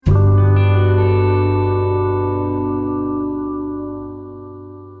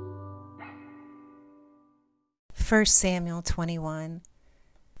1 Samuel 21.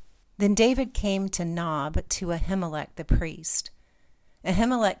 Then David came to Nob to Ahimelech the priest.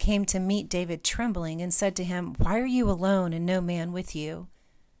 Ahimelech came to meet David trembling and said to him, "Why are you alone and no man with you?"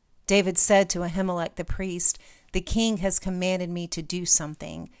 David said to Ahimelech the priest, "The king has commanded me to do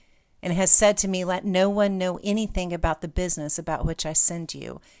something, and has said to me, 'Let no one know anything about the business about which I send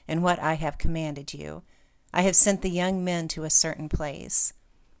you, and what I have commanded you. I have sent the young men to a certain place.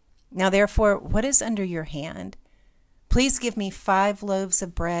 Now therefore, what is under your hand? Please give me 5 loaves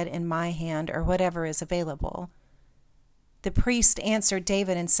of bread in my hand, or whatever is available." The priest answered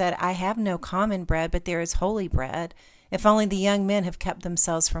David and said, "I have no common bread, but there is holy bread, if only the young men have kept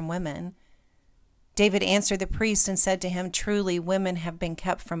themselves from women." David answered the priest and said to him, "Truly, women have been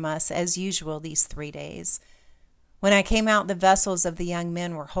kept from us as usual these 3 days. When I came out, the vessels of the young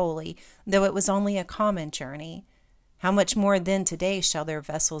men were holy, though it was only a common journey. How much more then today shall their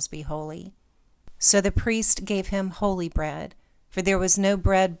vessels be holy?" So the priest gave him holy bread, for there was no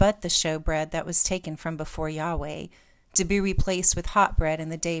bread but the showbread that was taken from before Yahweh, to be replaced with hot bread in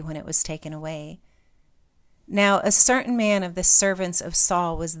the day when it was taken away. Now a certain man of the servants of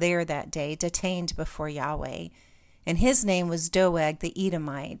Saul was there that day, detained before Yahweh, and his name was Doeg the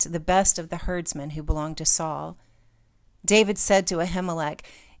Edomite, the best of the herdsmen who belonged to Saul. David said to Ahimelech,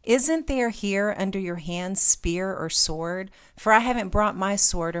 "Isn't there here under your hand spear or sword? For I haven't brought my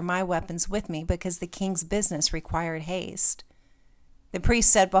sword or my weapons with me, because the king's business required haste." The priest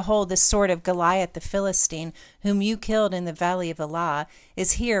said, "Behold, the sword of Goliath the Philistine, whom you killed in the valley of Elah,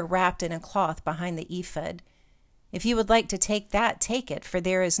 is here wrapped in a cloth behind the ephod. If you would like to take that, take it, for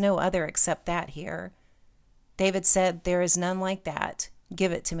there is no other except that here." David said, "There is none like that.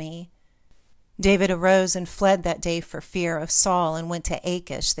 Give it to me." David arose and fled that day for fear of Saul, and went to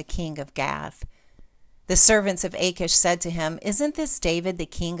Achish, the king of Gath. The servants of Achish said to him, "Isn't this David the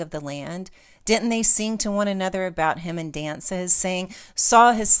king of the land? Didn't they sing to one another about him in dances, saying,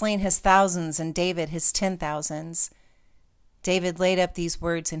 'Saul has slain his thousands, and David his 10,000s?'" David laid up these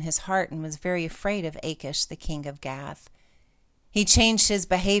words in his heart, and was very afraid of Achish, the king of Gath. He changed his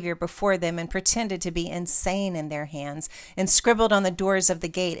behavior before them, and pretended to be insane in their hands, and scribbled on the doors of the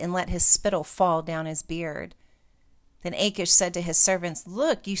gate, and let his spittle fall down his beard. Then Achish said to his servants,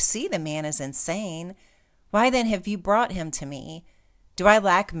 "Look, you see the man is insane. Why then have you brought him to me? Do I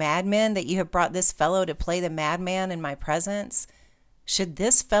lack madmen, that you have brought this fellow to play the madman in my presence? Should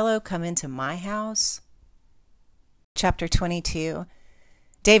this fellow come into my house?" Chapter 22.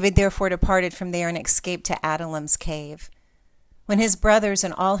 David therefore departed from there and escaped to Adullam's cave. When his brothers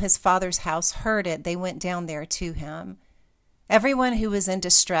and all his father's house heard it, they went down there to him. Everyone who was in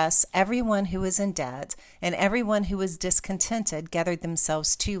distress, everyone who was in debt, and everyone who was discontented gathered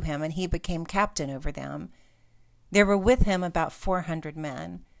themselves to him, and he became captain over them. There were with him about 400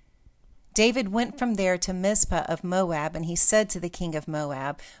 men. David went from there to Mizpah of Moab, and he said to the king of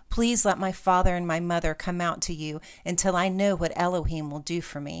Moab, "Please let my father and my mother come out to you until I know what Elohim will do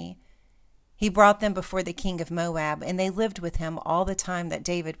for me." He brought them before the king of Moab, and they lived with him all the time that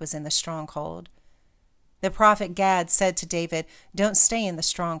David was in the stronghold. The prophet Gad said to David, "Don't stay in the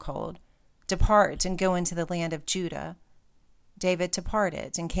stronghold. Depart and go into the land of Judah." David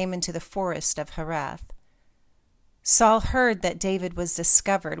departed and came into the forest of Hereth. Saul heard that David was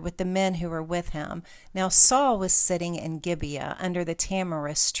discovered with the men who were with him. Now Saul was sitting in Gibeah under the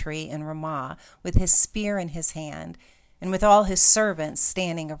tamarisk tree in Ramah, with his spear in his hand, and with all his servants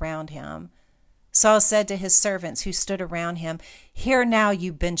standing around him. Saul said to his servants who stood around him, "Hear now,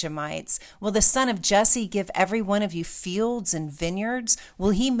 you Benjamites. Will the son of Jesse give every one of you fields and vineyards? Will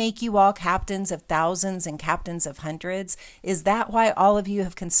he make you all captains of thousands and captains of hundreds? Is that why all of you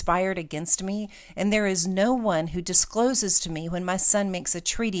have conspired against me? And there is no one who discloses to me when my son makes a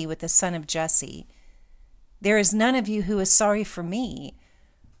treaty with the son of Jesse. There is none of you who is sorry for me,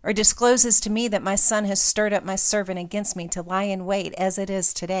 or discloses to me that my son has stirred up my servant against me to lie in wait, as it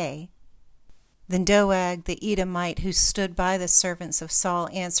is today." Then Doeg the Edomite, who stood by the servants of Saul,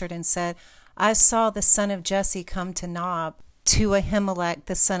 answered and said, "I saw the son of Jesse come to Nob, to Ahimelech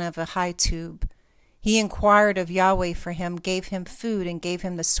the son of Ahitub. He inquired of Yahweh for him, gave him food, and gave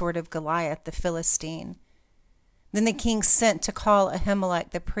him the sword of Goliath the Philistine." Then the king sent to call Ahimelech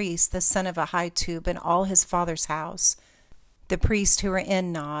the priest, the son of Ahitub, and all his father's house, the priests who were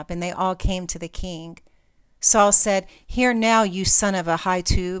in Nob, and they all came to the king. Saul said, "Hear now, you son of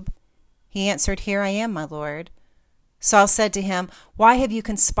Ahitub." He answered, "Here I am, my lord." Saul said to him, "Why have you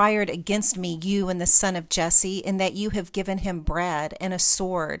conspired against me, you and the son of Jesse, in that you have given him bread and a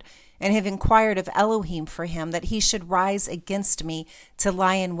sword, and have inquired of Elohim for him, that he should rise against me to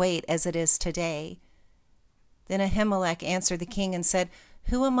lie in wait, as it is today?" Then Ahimelech answered the king and said,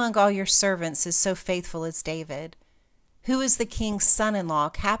 "Who among all your servants is so faithful as David? Who is the king's son-in-law,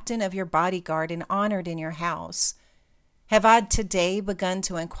 captain of your bodyguard, and honored in your house? Have I today begun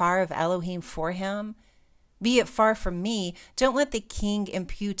to inquire of Elohim for him? Be it far from me, don't let the king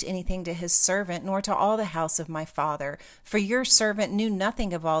impute anything to his servant, nor to all the house of my father, for your servant knew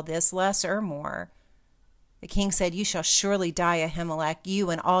nothing of all this, less or more. The king said, You shall surely die, Ahimelech, you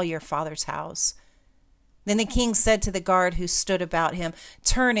and all your father's house. Then the king said to the guard who stood about him,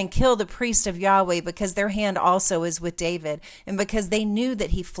 Turn and kill the priest of Yahweh, because their hand also is with David, and because they knew that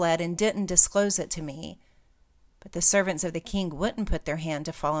he fled and didn't disclose it to me. But the servants of the king wouldn't put their hand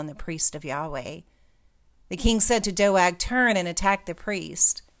to fall on the priest of Yahweh. The king said to Doeg, Turn and attack the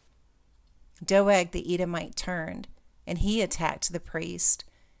priest. Doeg the Edomite turned, and he attacked the priest.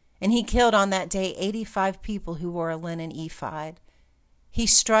 And he killed on that day 85 people who wore a linen ephod. He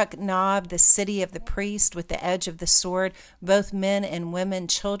struck Nob, the city of the priest, with the edge of the sword, both men and women,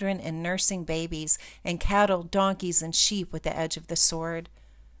 children and nursing babies, and cattle, donkeys, and sheep with the edge of the sword.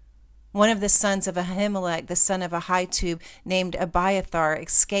 One of the sons of Ahimelech, the son of Ahitub, named Abiathar,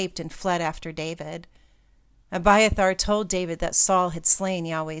 escaped and fled after David. Abiathar told David that Saul had slain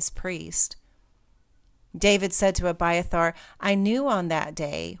Yahweh's priest. David said to Abiathar, I knew on that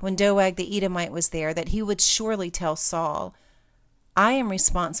day, when Doeg the Edomite was there, that he would surely tell Saul, I am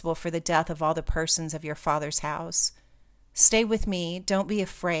responsible for the death of all the persons of your father's house. Stay with me, don't be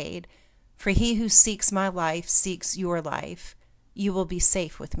afraid, for he who seeks my life seeks your life. You will be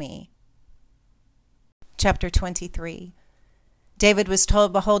safe with me. Chapter 23. David was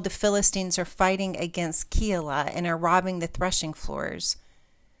told, Behold, the Philistines are fighting against Keilah and are robbing the threshing floors.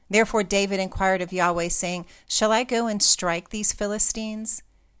 Therefore David inquired of Yahweh, saying, Shall I go and strike these Philistines?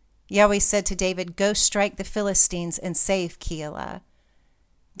 Yahweh said to David, Go strike the Philistines and save Keilah.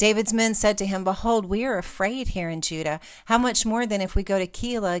 David's men said to him, Behold, we are afraid here in Judah. How much more then if we go to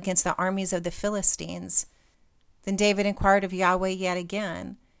Keilah against the armies of the Philistines? Then David inquired of Yahweh yet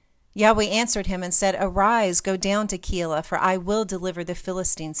again. Yahweh answered him and said, Arise, go down to Keilah, for I will deliver the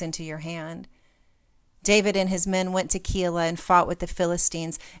Philistines into your hand. David and his men went to Keilah and fought with the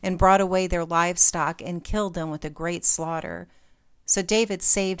Philistines, and brought away their livestock and killed them with a great slaughter. So David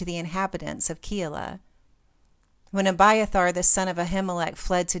saved the inhabitants of Keilah. When Abiathar the son of Ahimelech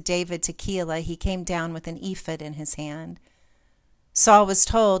fled to David to Keilah, he came down with an ephod in his hand. Saul was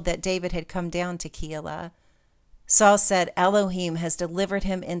told that David had come down to Keilah. Saul said, Elohim has delivered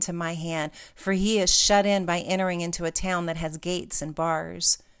him into my hand, for he is shut in by entering into a town that has gates and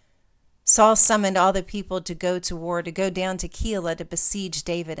bars. Saul summoned all the people to go to war, to go down to Keilah to besiege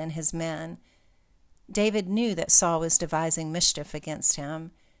David and his men. David knew that Saul was devising mischief against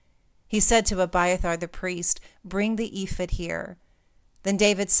him. He said to Abiathar the priest, Bring the ephod here. Then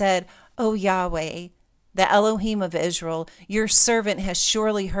David said, O Yahweh, the Elohim of Israel, your servant has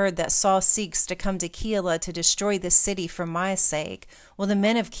surely heard that Saul seeks to come to Keilah to destroy this city for my sake. Will the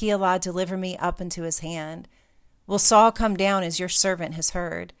men of Keilah deliver me up into his hand? Will Saul come down as your servant has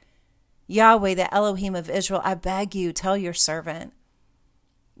heard? Yahweh, the Elohim of Israel, I beg you, tell your servant.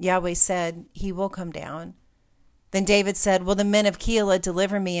 Yahweh said, He will come down. Then David said, Will the men of Keilah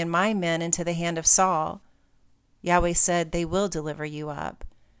deliver me and my men into the hand of Saul? Yahweh said, They will deliver you up.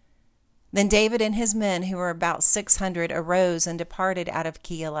 Then David and his men, who were about 600, arose and departed out of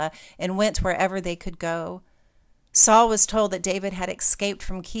Keilah and went wherever they could go. Saul was told that David had escaped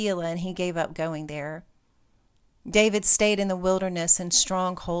from Keilah, and he gave up going there. David stayed in the wilderness and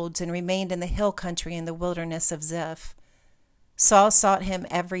strongholds and remained in the hill country in the wilderness of Ziph. Saul sought him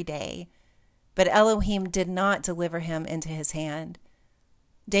every day, but Elohim did not deliver him into his hand.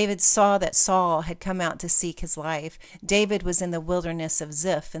 David saw that Saul had come out to seek his life. David was in the wilderness of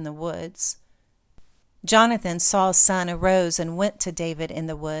Ziph in the woods. Jonathan, Saul's son, arose and went to David in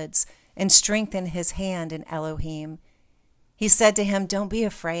the woods and strengthened his hand in Elohim. He said to him, Don't be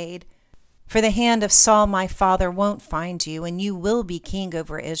afraid, for the hand of Saul my father won't find you, and you will be king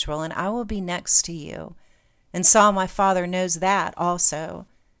over Israel, and I will be next to you. And Saul my father knows that also.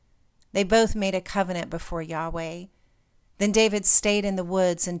 They both made a covenant before Yahweh. Then David stayed in the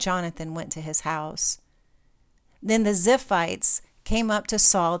woods, and Jonathan went to his house. Then the Ziphites came up to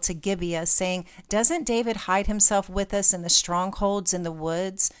Saul to Gibeah, saying, Doesn't David hide himself with us in the strongholds in the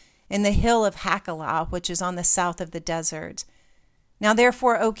woods, in the hill of Hachilah, which is on the south of the desert? Now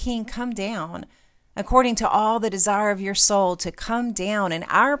therefore, O king, come down, according to all the desire of your soul, to come down, and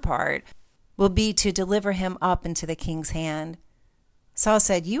our part will be to deliver him up into the king's hand. Saul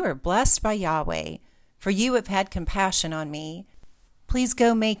said, You are blessed by Yahweh, for you have had compassion on me. Please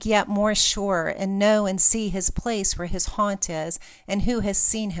go make yet more sure, and know and see his place where his haunt is, and who has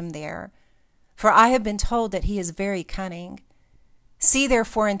seen him there. For I have been told that he is very cunning. See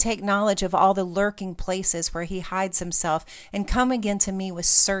therefore and take knowledge of all the lurking places where he hides himself, and come again to me with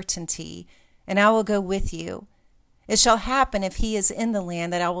certainty, and I will go with you. It shall happen, if he is in the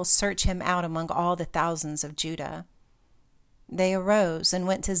land, that I will search him out among all the thousands of Judah." They arose and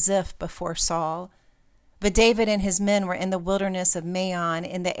went to Ziph before Saul. But David and his men were in the wilderness of Maon,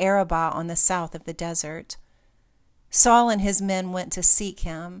 in the Arabah on the south of the desert. Saul and his men went to seek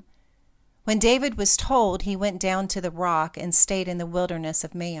him. When David was told, he went down to the rock and stayed in the wilderness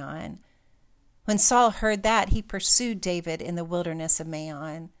of Maon. When Saul heard that, he pursued David in the wilderness of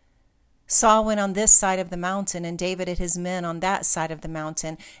Maon. Saul went on this side of the mountain, and David and his men on that side of the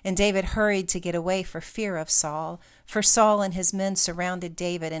mountain, and David hurried to get away for fear of Saul, for Saul and his men surrounded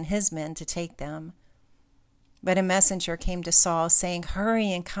David and his men to take them. But a messenger came to Saul, saying,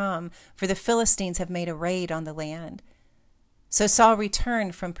 "Hurry and come, for the Philistines have made a raid on the land." So Saul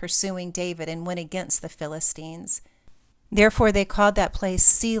returned from pursuing David and went against the Philistines. Therefore they called that place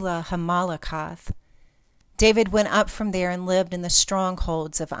Selah Hammalakoth. David went up from there and lived in the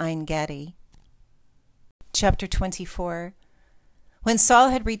strongholds of En-gedi. Chapter 24. When Saul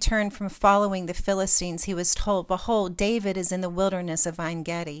had returned from following the Philistines, he was told, "Behold, David is in the wilderness of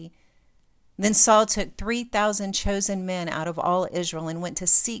En-gedi." Then Saul took 3,000 chosen men out of all Israel and went to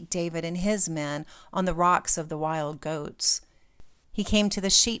seek David and his men on the rocks of the wild goats. He came to the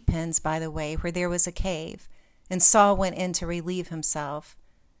sheep pens by the way, where there was a cave, and Saul went in to relieve himself.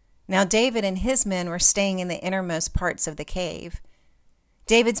 Now David and his men were staying in the innermost parts of the cave.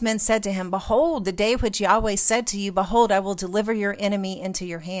 David's men said to him, "Behold, the day which Yahweh said to you, Behold, I will deliver your enemy into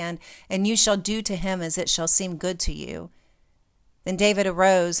your hand, and you shall do to him as it shall seem good to you." Then David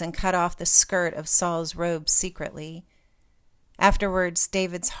arose and cut off the skirt of Saul's robe secretly. Afterwards,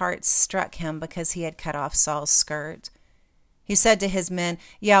 David's heart struck him because he had cut off Saul's skirt. He said to his men,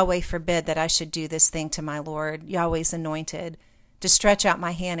 "Yahweh forbid that I should do this thing to my Lord, Yahweh's anointed, to stretch out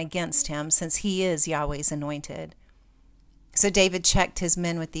my hand against him, since he is Yahweh's anointed." So David checked his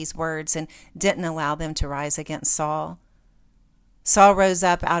men with these words and didn't allow them to rise against Saul. Saul rose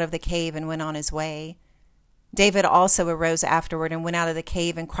up out of the cave and went on his way. David also arose afterward and went out of the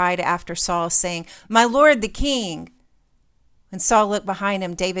cave and cried after Saul, saying, "My lord the king." When Saul looked behind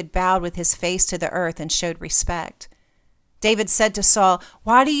him, David bowed with his face to the earth and showed respect. David said to Saul,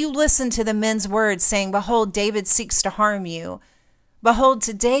 "Why do you listen to the men's words, saying, Behold, David seeks to harm you? Behold,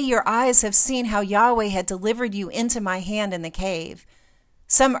 today your eyes have seen how Yahweh had delivered you into my hand in the cave.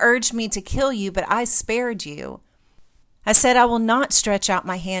 Some urged me to kill you, but I spared you. I said, I will not stretch out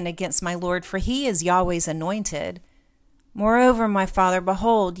my hand against my Lord, for he is Yahweh's anointed. Moreover, my father,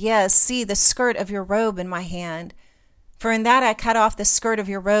 behold, yes, see the skirt of your robe in my hand. For in that I cut off the skirt of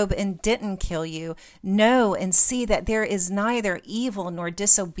your robe and didn't kill you. Know and see that there is neither evil nor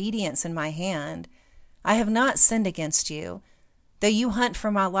disobedience in my hand. I have not sinned against you, though you hunt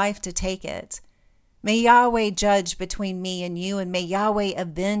for my life to take it. May Yahweh judge between me and you, and may Yahweh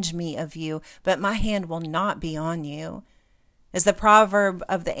avenge me of you, but my hand will not be on you. As the proverb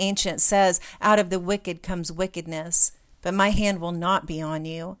of the ancient says, out of the wicked comes wickedness, but my hand will not be on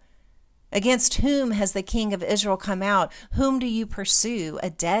you. Against whom has the king of Israel come out? Whom do you pursue? A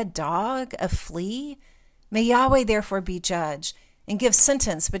dead dog? A flea? May Yahweh therefore be judge, and give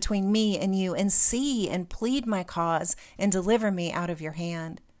sentence between me and you, and see and plead my cause, and deliver me out of your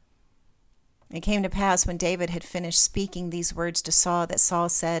hand." It came to pass when David had finished speaking these words to Saul, that Saul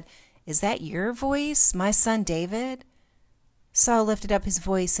said, "Is that your voice, my son David?" Saul lifted up his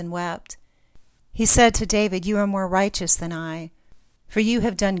voice and wept. He said to David, "You are more righteous than I, for you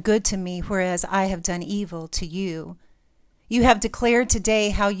have done good to me, whereas I have done evil to you. You have declared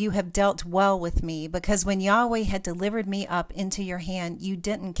today how you have dealt well with me, because when Yahweh had delivered me up into your hand, you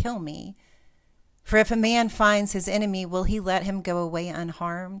didn't kill me. For if a man finds his enemy, will he let him go away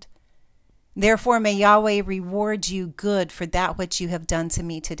unharmed? Therefore may Yahweh reward you good for that which you have done to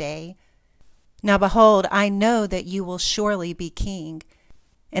me today. Now behold, I know that you will surely be king,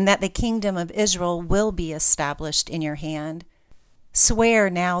 and that the kingdom of Israel will be established in your hand. Swear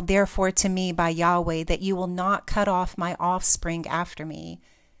now, therefore, to me by Yahweh, that you will not cut off my offspring after me,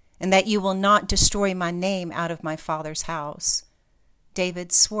 and that you will not destroy my name out of my father's house."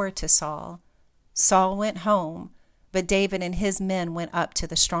 David swore to Saul. Saul went home, but David and his men went up to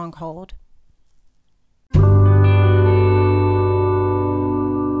the stronghold.